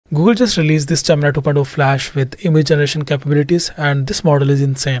Google just released this Gemini 2.0 Flash with image generation capabilities, and this model is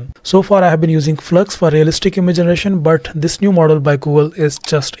insane. So far I have been using Flux for realistic image generation, but this new model by Google is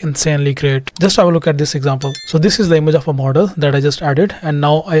just insanely great. Just have a look at this example. So this is the image of a model that I just added, and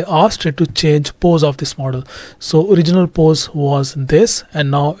now I asked it to change pose of this model. So original pose was this,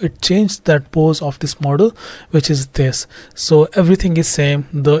 and now it changed that pose of this model, which is this. So everything is same,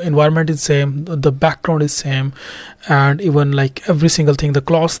 the environment is same, the background is same, and even like every single thing, the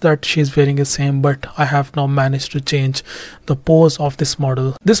clothes that she's wearing is same, but I have now managed to change the pose of this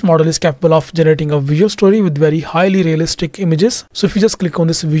model. This model is capable of generating a visual story with very highly realistic images. So if you just click on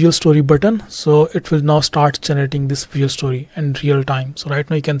this visual story button, so it will now start generating this visual story in real time. So right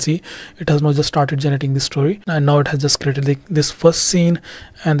now you can see it has now just started generating this story, and now it has just created this first scene,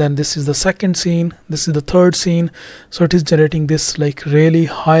 and then this is the second scene, this is the third scene. So it is generating this like really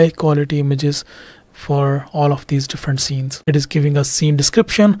high quality images for all of these different scenes. It is giving a scene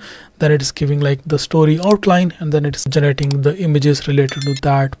description, then it is giving like the story outline, and then it is generating the images related to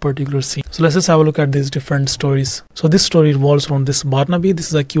that particular scene. So let's just have a look at these different stories. So this story revolves around this Barnaby. This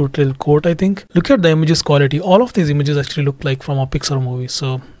is a cute little coat, I think. Look at the images quality. All of these images actually look like from a Pixar movie.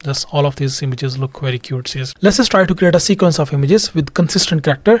 So just all of these images look very cute. Yes. Let's just try to create a sequence of images with consistent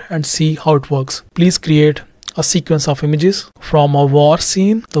character and see how it works. Please create a sequence of images from a war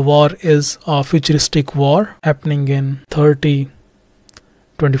scene. The war is a futuristic war happening in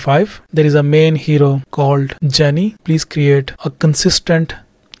 3025. There is a main hero called Jenny. Please create a consistent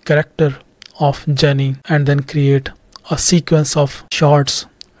character of Jenny, and then create a sequence of shots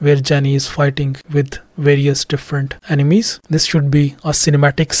where Jenny is fighting with various different enemies. This should be a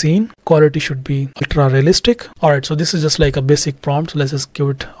cinematic scene. Quality should be ultra realistic. Alright, so this is just like a basic prompt. So let's just give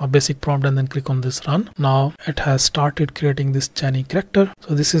it a basic prompt and then click on this run. Now it has started creating this Jenny character.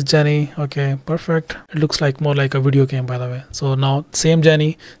 So this is Jenny. Okay, perfect. It looks like more like a video game, by the way. So now same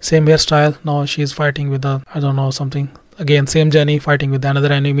Jenny, same hairstyle. Now she's fighting with a, I don't know, something. Again, same Jenny fighting with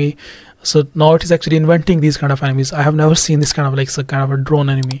another enemy. So now it is actually inventing these kind of enemies. I have never seen this kind of like some kind of a drone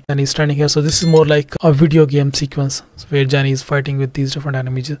enemy. And he's standing here. So this is more like a video game sequence where Jenny is fighting with these different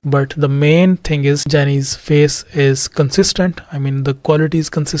enemies. But the main thing is Jenny's face is consistent. I mean, the quality is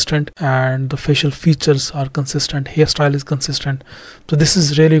consistent and the facial features are consistent. Hairstyle is consistent. So this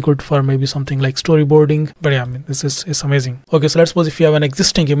is really good for maybe something like storyboarding. But yeah, I mean, this is amazing. Okay, so let's suppose if you have an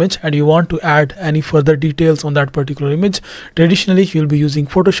existing image and you want to add any further details on that particular image, traditionally you'll be using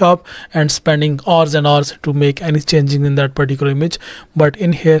Photoshop and spending hours and hours to make any changing in that particular image. But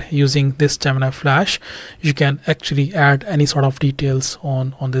in here, using this Gemini Flash, you can actually add any sort of details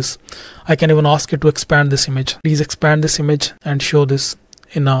on this. I can even ask it to expand this image. Please expand this image and show this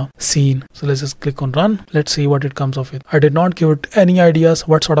in a scene. So let's just click on run. Let's see what it comes up with. I did not give it any ideas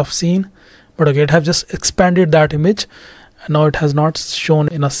what sort of scene, but okay, it has just expanded that image and now it has not shown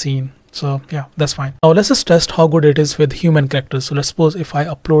in a scene. So yeah, that's fine. Now let's just test how good it is with human characters. So let's suppose if I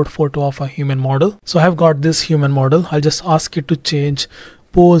upload photo of a human model. So I have got this human model. I'll just ask it to change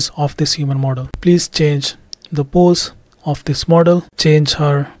pose of this human model. Please change the pose of this model. Change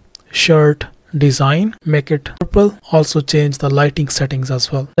her shirt design, make it purple. Also change the lighting settings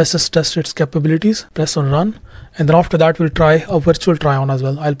as well. Let's just test its capabilities. Press on run. And then after that, we'll try a virtual try on as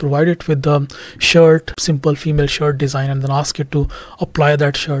well. I'll provide it with the shirt, simple female shirt design, and then ask it to apply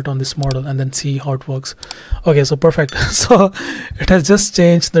that shirt on this model and then see how it works. Okay, so perfect. So it has just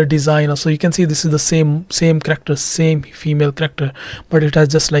changed the design. So you can see this is the same character, same female character, but it has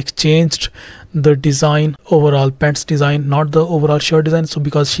just like changed the design, overall pants design, not the overall shirt design. So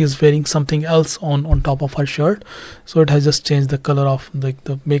because she is wearing something else on top of her shirt, so it has just changed the color of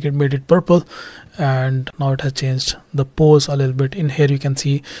made it purple, and now it has changed the pose a little bit. In here you can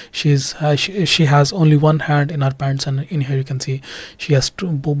see she has only one hand in her pants, and in here you can see she has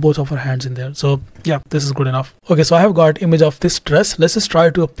both of her hands in there. So yeah, this is good enough. Okay, so I have got image of this dress. Let's just try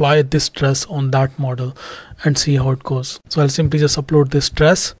to apply this dress on that model and see how it goes. So I'll simply just upload this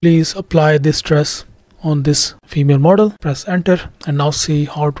dress. Please apply this dress on this female model. Press enter and now see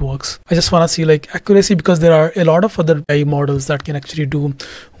how it works. I just want to see like accuracy, because there are a lot of other AI models that can actually do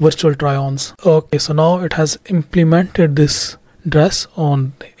virtual try-ons. Okay, so now it has implemented this dress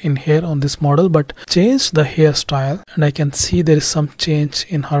in here on this model, but changed the hairstyle, and I can see there is some change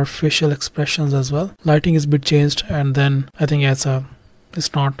in her facial expressions as well. Lighting is a bit changed, and then I think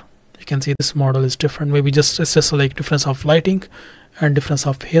it's not. You can see this model is different. Maybe it's just like difference of lighting and difference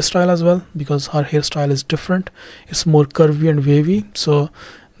of hairstyle as well, because her hairstyle is different. It's more curvy and wavy. So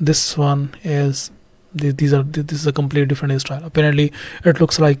this one is This is a completely different hairstyle. Apparently it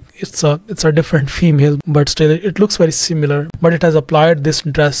looks like it's a different female, but still it looks very similar. But it has applied this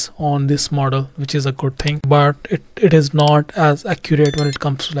dress on this model, which is a good thing, but it is not as accurate when it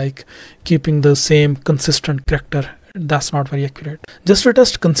comes to like keeping the same consistent character. That's not very accurate. Just to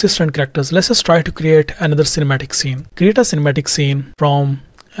test consistent characters, let's just try to create another cinematic scene. Create a cinematic scene from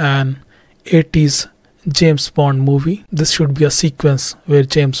an 80s James Bond movie. This should be a sequence where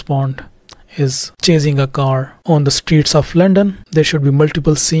James Bond is chasing a car on the streets of London. There should be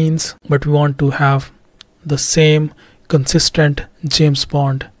multiple scenes, but we want to have the same consistent James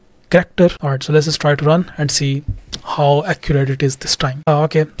Bond character. Alright, so let's just try to run and see how accurate it is this time.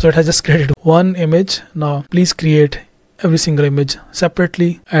 Okay, so it has just created one image. Now please create every single image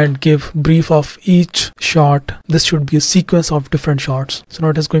separately and give brief of each shot. This should be a sequence of different shots. So now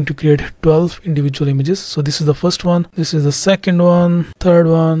it is going to create 12 individual images. So this is the first one, this is the second one, third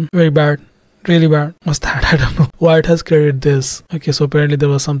one. Very bad, really bad. What's that? I don't know why it has created this. Okay, so apparently there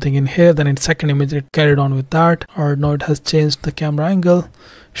was something in here, then in second image it carried on with that, or now it has changed the camera angle,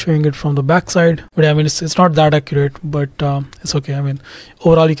 showing it from the back side. But I mean, it's not that accurate, but it's okay. I mean,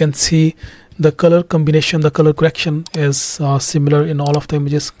 overall you can see the color combination, the color correction is similar in all of the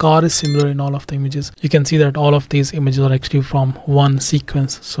images. Car is similar in all of the images. You can see that all of these images are actually from one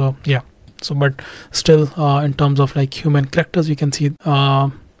sequence. So yeah, so but still in terms of like human characters, you can see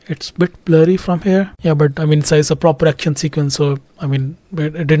it's a bit blurry from here. Yeah, but I mean, it's a proper action sequence, so I mean,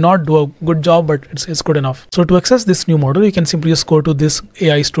 it did not do a good job, but it's good enough. So to access this new model, you can simply just go to this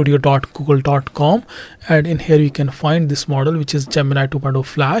aistudio.google.com, and in here you can find this model, which is Gemini 2.0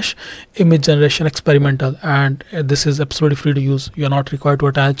 Flash Image Generation Experimental, and this is absolutely free to use. You are not required to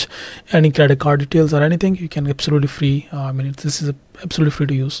attach any credit card details or anything. You can absolutely free. I mean, this is absolutely free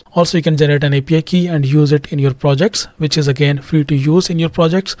to use. Also, you can generate an API key and use it in your projects, which is again free to use in your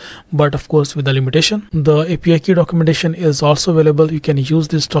projects, but of course with a limitation. The API key documentation is also available. You can use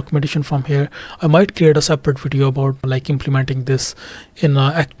this documentation from here. I might create a separate video about like implementing this in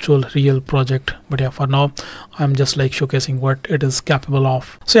an actual real project, but yeah, for now I'm just like showcasing what it is capable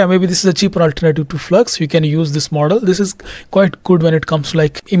of. So yeah, maybe this is a cheaper alternative to Flux. You can use this model. This is quite good when it comes to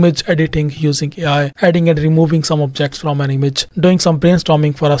like image editing using AI, adding and removing some objects from an image, doing some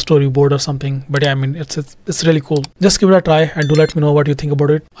brainstorming for a storyboard or something. But yeah, I mean, it's really cool. Just give it a try and do let me know what you think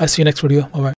about it. I see you next video. Bye bye.